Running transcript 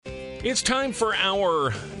It's time for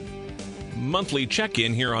our monthly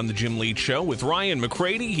check-in here on the Jim Leach Show with Ryan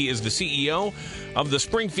McCrady. He is the CEO of the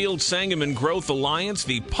Springfield Sangamon Growth Alliance,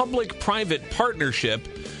 the public-private partnership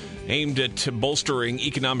aimed at bolstering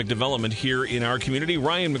economic development here in our community.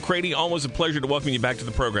 Ryan McCrady, always a pleasure to welcome you back to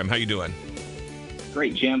the program. How you doing?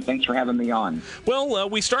 Great, Jim. Thanks for having me on. Well,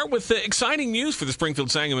 we start with exciting news for the Springfield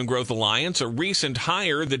Sangamon Growth Alliance, a recent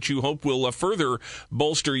hire that you hope will further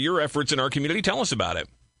bolster your efforts in our community. Tell us about it.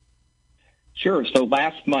 Sure. So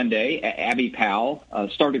last Monday, Abby Powell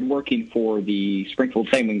started working for the Springfield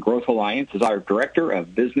Sangamon Growth Alliance as our Director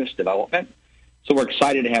of Business Development. So we're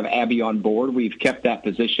excited to have Abby on board. We've kept that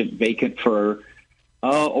position vacant for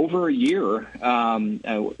over a year upon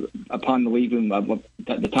the leaving of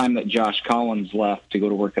the time that Josh Collins left to go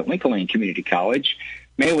to work at Lincoln Lane Community College,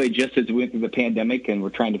 mainly just as we went through the pandemic and we're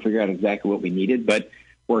trying to figure out exactly what we needed. But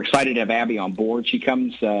we're excited to have Abby on board. She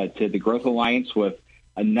comes to the Growth Alliance with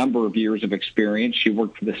a number of years of experience. She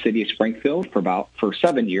worked for the city of Springfield for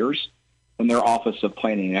 7 years in their Office of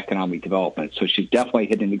Planning and Economic Development. So she's definitely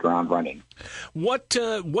hitting the ground running. What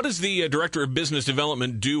does the Director of Business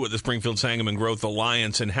Development do at the Springfield Sangamon Growth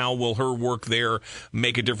Alliance, and how will her work there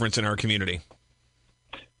make a difference in our community?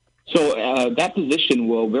 So that position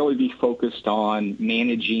will really be focused on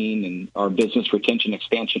managing and our business retention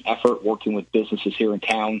expansion effort, working with businesses here in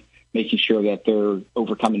town, making sure that they're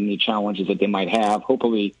overcoming any challenges that they might have,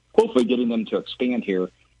 hopefully getting them to expand here,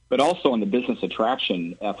 but also on the business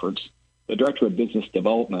attraction efforts. The Director of Business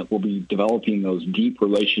Development will be developing those deep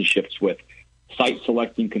relationships with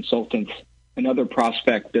site-selecting consultants and other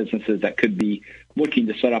prospect businesses that could be looking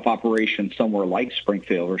to set up operations somewhere like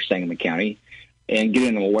Springfield or Sangamon County, and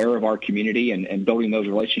getting them aware of our community and building those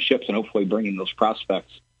relationships and hopefully bringing those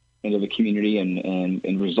prospects into the community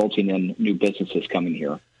and resulting in new businesses coming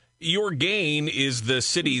here. Your gain is the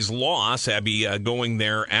city's loss, Abby, going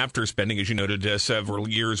there after spending, as you noted, several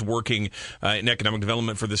years working in economic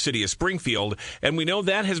development for the city of Springfield. And we know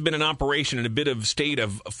that has been an operation in a bit of state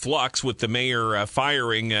of flux with the mayor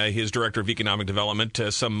firing his director of economic development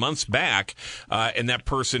some months back. And that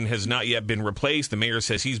person has not yet been replaced. The mayor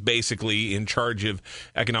says he's basically in charge of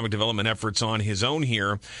economic development efforts on his own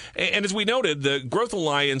here. And as we noted, the Growth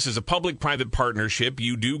Alliance is a public-private partnership.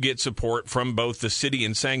 You do get support from both the city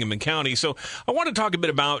and Sangamon County. So I want to talk a bit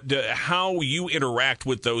about how you interact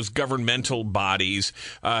with those governmental bodies.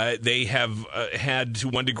 They have had, to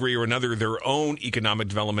one degree or another, their own economic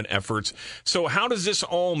development efforts. So how does this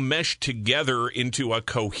all mesh together into a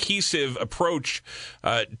cohesive approach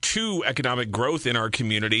to economic growth in our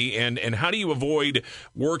community? And how do you avoid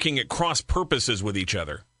working at cross purposes with each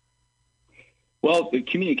other? Well, the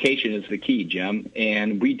communication is the key, Jim,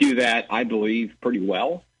 and we do that, I believe, pretty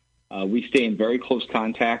well. We stay in very close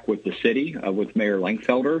contact with the city, with Mayor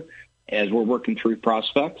Langfelder, as we're working through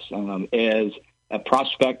prospects. As a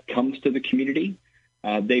prospect comes to the community,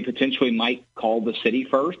 they potentially might call the city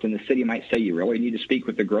first, and the city might say, you really need to speak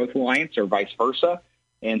with the Growth Alliance, or vice versa.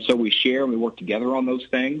 And so we share and we work together on those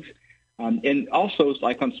things. And also,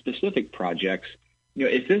 like on specific projects,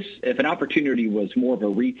 if an opportunity was more of a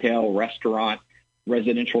retail, restaurant,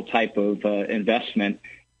 residential type of investment,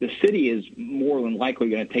 the city is more than likely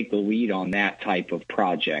going to take the lead on that type of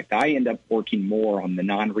project. I end up working more on the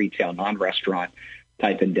non-retail, non-restaurant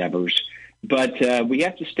type endeavors. But we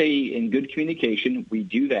have to stay in good communication. We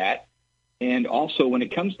do that. And also, when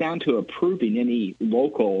it comes down to approving any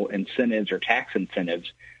local incentives or tax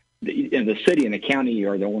incentives, the city and the county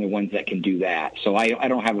are the only ones that can do that. So I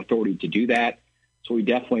don't have authority to do that. So we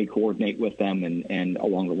definitely coordinate with them and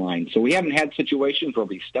along the line. So we haven't had situations where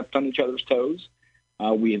we stepped on each other's toes.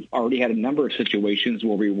 We have already had a number of situations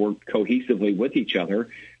where we work cohesively with each other.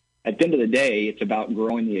 At the end of the day, it's about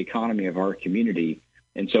growing the economy of our community.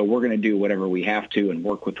 And so we're going to do whatever we have to and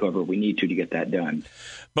work with whoever we need to get that done.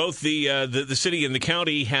 Both the city and the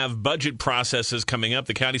county have budget processes coming up.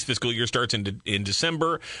 The county's fiscal year starts in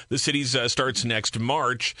December. The city's starts next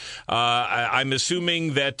March. I'm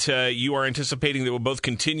assuming that you are anticipating they will both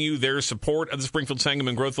continue their support of the Springfield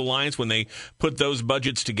Sangamon Growth Alliance when they put those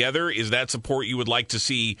budgets together. Is that support you would like to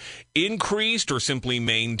see increased or simply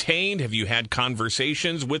maintained? Have you had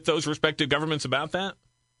conversations with those respective governments about that?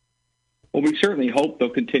 Well, we certainly hope they'll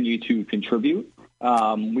continue to contribute.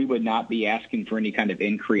 We would not be asking for any kind of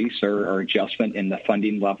increase or adjustment in the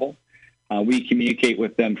funding level. We communicate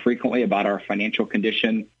with them frequently about our financial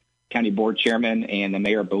condition. County board chairman and the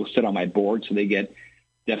mayor both sit on my board, so they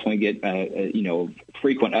definitely get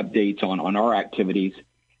frequent updates on our activities.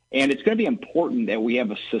 And it's going to be important that we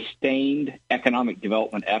have a sustained economic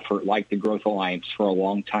development effort like the Growth Alliance for a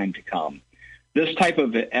long time to come. This type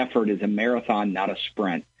of effort is a marathon, not a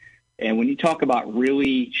sprint. And when you talk about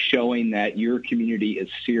really showing that your community is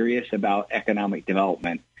serious about economic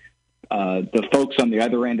development, the folks on the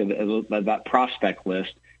other end of that prospect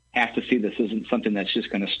list have to see this isn't something that's just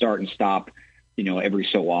going to start and stop, every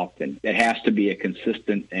so often. It has to be a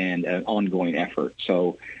consistent and ongoing effort.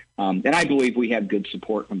 So, and I believe we have good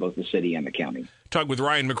support from both the city and the county. Talk with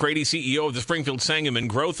Ryan McCrady, CEO of the Springfield Sangamon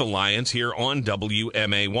Growth Alliance here on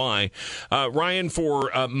WMAY. Ryan,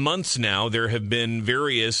 for months now, there have been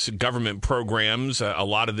various government programs, a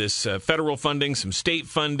lot of this federal funding, some state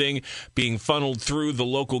funding being funneled through the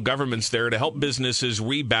local governments there to help businesses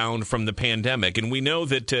rebound from the pandemic. And we know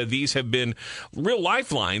that these have been real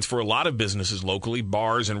lifelines for a lot of businesses locally,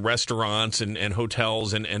 bars and restaurants and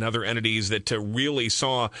hotels and other entities that really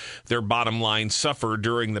saw their bottom line suffer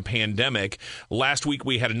during the pandemic. Last week,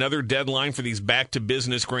 we had another deadline for these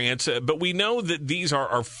back-to-business grants, but we know that these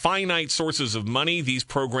are finite sources of money. These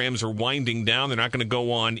programs are winding down. They're not going to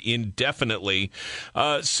go on indefinitely.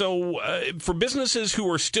 So for businesses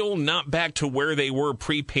who are still not back to where they were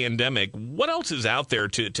pre-pandemic, what else is out there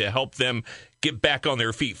to help them get back on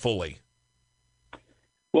their feet fully?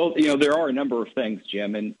 Well, there are a number of things,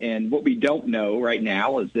 Jim, and what we don't know right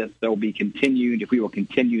now is if we will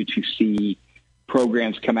continue to see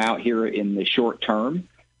programs come out here in the short term.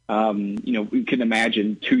 We can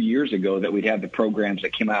imagine 2 years ago that we'd have the programs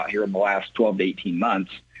that came out here in the last 12 to 18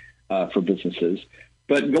 months for businesses.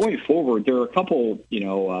 But going forward, there are a couple,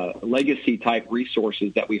 legacy type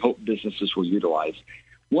resources that we hope businesses will utilize.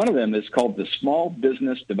 One of them is called the Small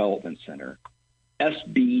Business Development Center.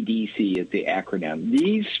 SBDC is the acronym.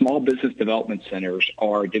 These Small Business Development Centers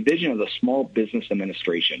are a division of the Small Business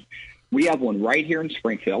Administration. We have one right here in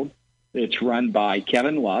Springfield. It's run by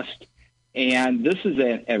Kevin Lust, and this is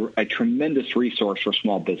a tremendous resource for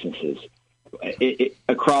small businesses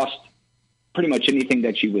across pretty much anything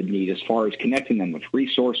that you would need as far as connecting them with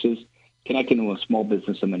resources, connecting them with small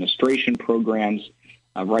business administration programs,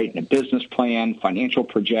 writing a business plan, financial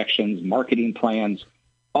projections, marketing plans.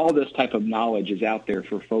 All this type of knowledge is out there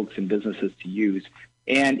for folks and businesses to use,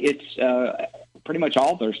 and it's pretty much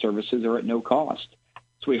all of their services are at no cost.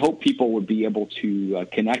 So we hope people would be able to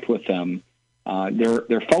connect with them.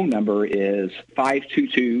 Their phone number is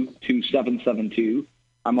 522-2772.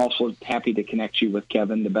 I'm also happy to connect you with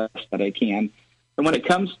Kevin the best that I can. And when it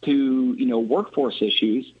comes to, workforce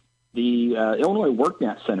issues, the Illinois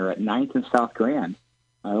WorkNet Center at 9th and South Grand,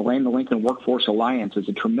 Land the Lincoln Workforce Alliance is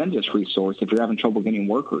a tremendous resource if you're having trouble getting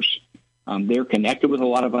workers. They're connected with a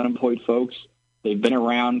lot of unemployed folks. They've been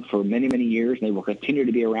around for many, many years, and they will continue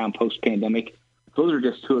to be around post-pandemic. Those are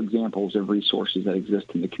just two examples of resources that exist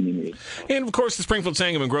in the community. And, of course, the Springfield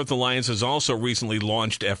Sangamon Growth Alliance has also recently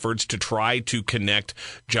launched efforts to try to connect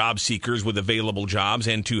job seekers with available jobs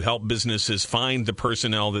and to help businesses find the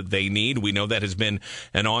personnel that they need. We know that has been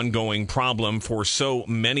an ongoing problem for so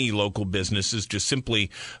many local businesses, just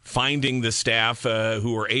simply finding the staff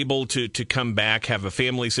who are able to come back, have a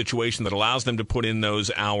family situation that allows them to put in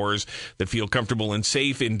those hours, that feel comfortable and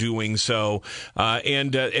safe in doing so.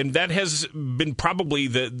 And that has been probably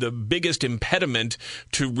the biggest impediment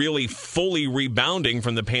to really fully rebounding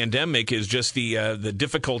from the pandemic is just the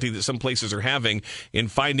difficulty that some places are having in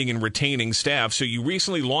finding and retaining staff. So you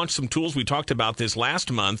recently launched some tools. We talked about this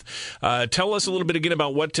last month. Tell us a little bit again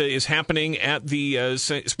about what is happening at the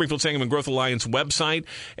Springfield Sangamon Growth Alliance website,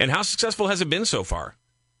 and how successful has it been so far?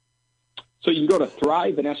 So you can go to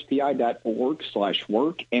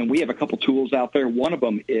thriveandspi.org/work, and we have a couple tools out there. One of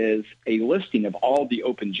them is a listing of all the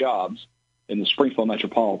open jobs in the Springfield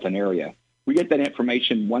metropolitan area. We get that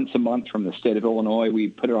information once a month from the state of Illinois. We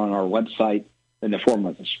put it on our website in the form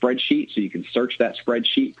of a spreadsheet, so you can search that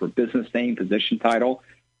spreadsheet for business name, position title.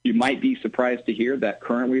 You might be surprised to hear that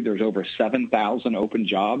currently there's over 7,000 open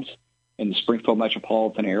jobs in the Springfield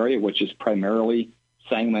metropolitan area, which is primarily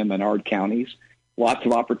Sangamon and Menard counties. Lots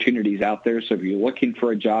of opportunities out there, so if you're looking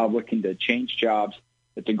for a job, looking to change jobs,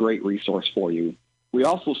 it's a great resource for you. We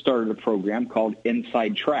also started a program called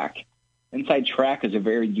Inside Track. Inside Track is a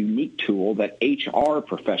very unique tool that HR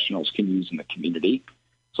professionals can use in the community.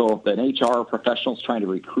 So if an HR professional is trying to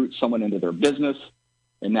recruit someone into their business,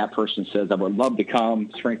 and that person says, I would love to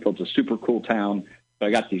come, Springfield's a super cool town, but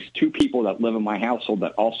I got these two people that live in my household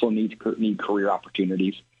that also need career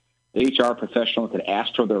opportunities. The HR professional could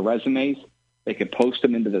ask for their resumes. They could post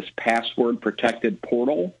them into this password-protected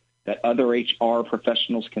portal that other HR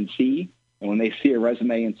professionals can see. And when they see a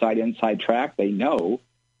resume Inside Track, they know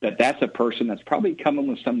that that's a person that's probably coming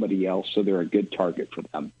with somebody else, so they're a good target for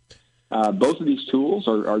them. Both of these tools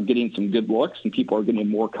are getting some good looks, and people are getting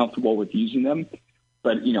more comfortable with using them.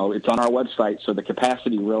 But, it's on our website, so the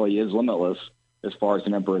capacity really is limitless. as far as the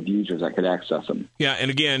number of users that could access them. Yeah, and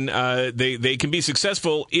again, they can be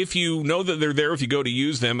successful if you know that they're there, if you go to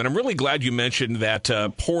use them. And I'm really glad you mentioned that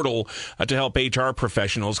portal to help HR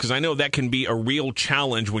professionals, because I know that can be a real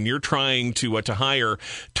challenge when you're trying to hire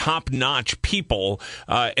top-notch people,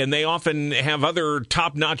 and they often have other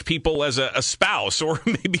top-notch people as a spouse or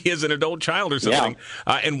maybe as an adult child or something,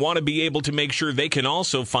 and want to be able to make sure they can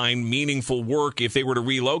also find meaningful work if they were to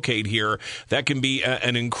relocate here. That can be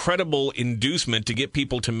an incredible inducement to get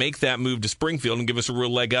people to make that move to Springfield and give us a real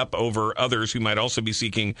leg up over others who might also be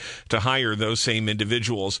seeking to hire those same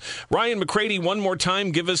individuals. Ryan McCrady, one more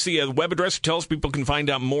time, give us the web address. Tell us people can find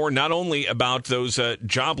out more, not only about those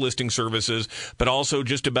job listing services, but also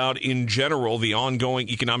just about, in general, the ongoing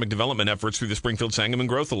economic development efforts through the Springfield Sangamon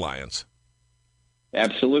Growth Alliance.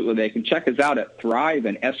 Absolutely. They can check us out at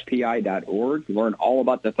thriveandspi.org. Learn all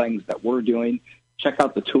about the things that we're doing. Check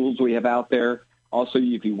out the tools we have out there. Also,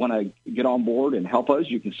 if you want to get on board and help us,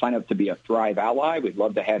 you can sign up to be a Thrive Ally. We'd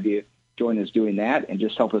love to have you join us doing that and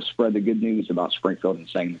just help us spread the good news about Springfield and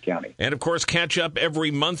Sangamon County. And, of course, catch up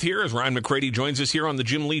every month here as Ryan McCrady joins us here on the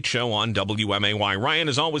Jim Leach Show on WMAY. Ryan,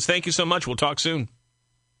 as always, thank you so much. We'll talk soon.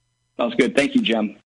 Sounds good. Thank you, Jim.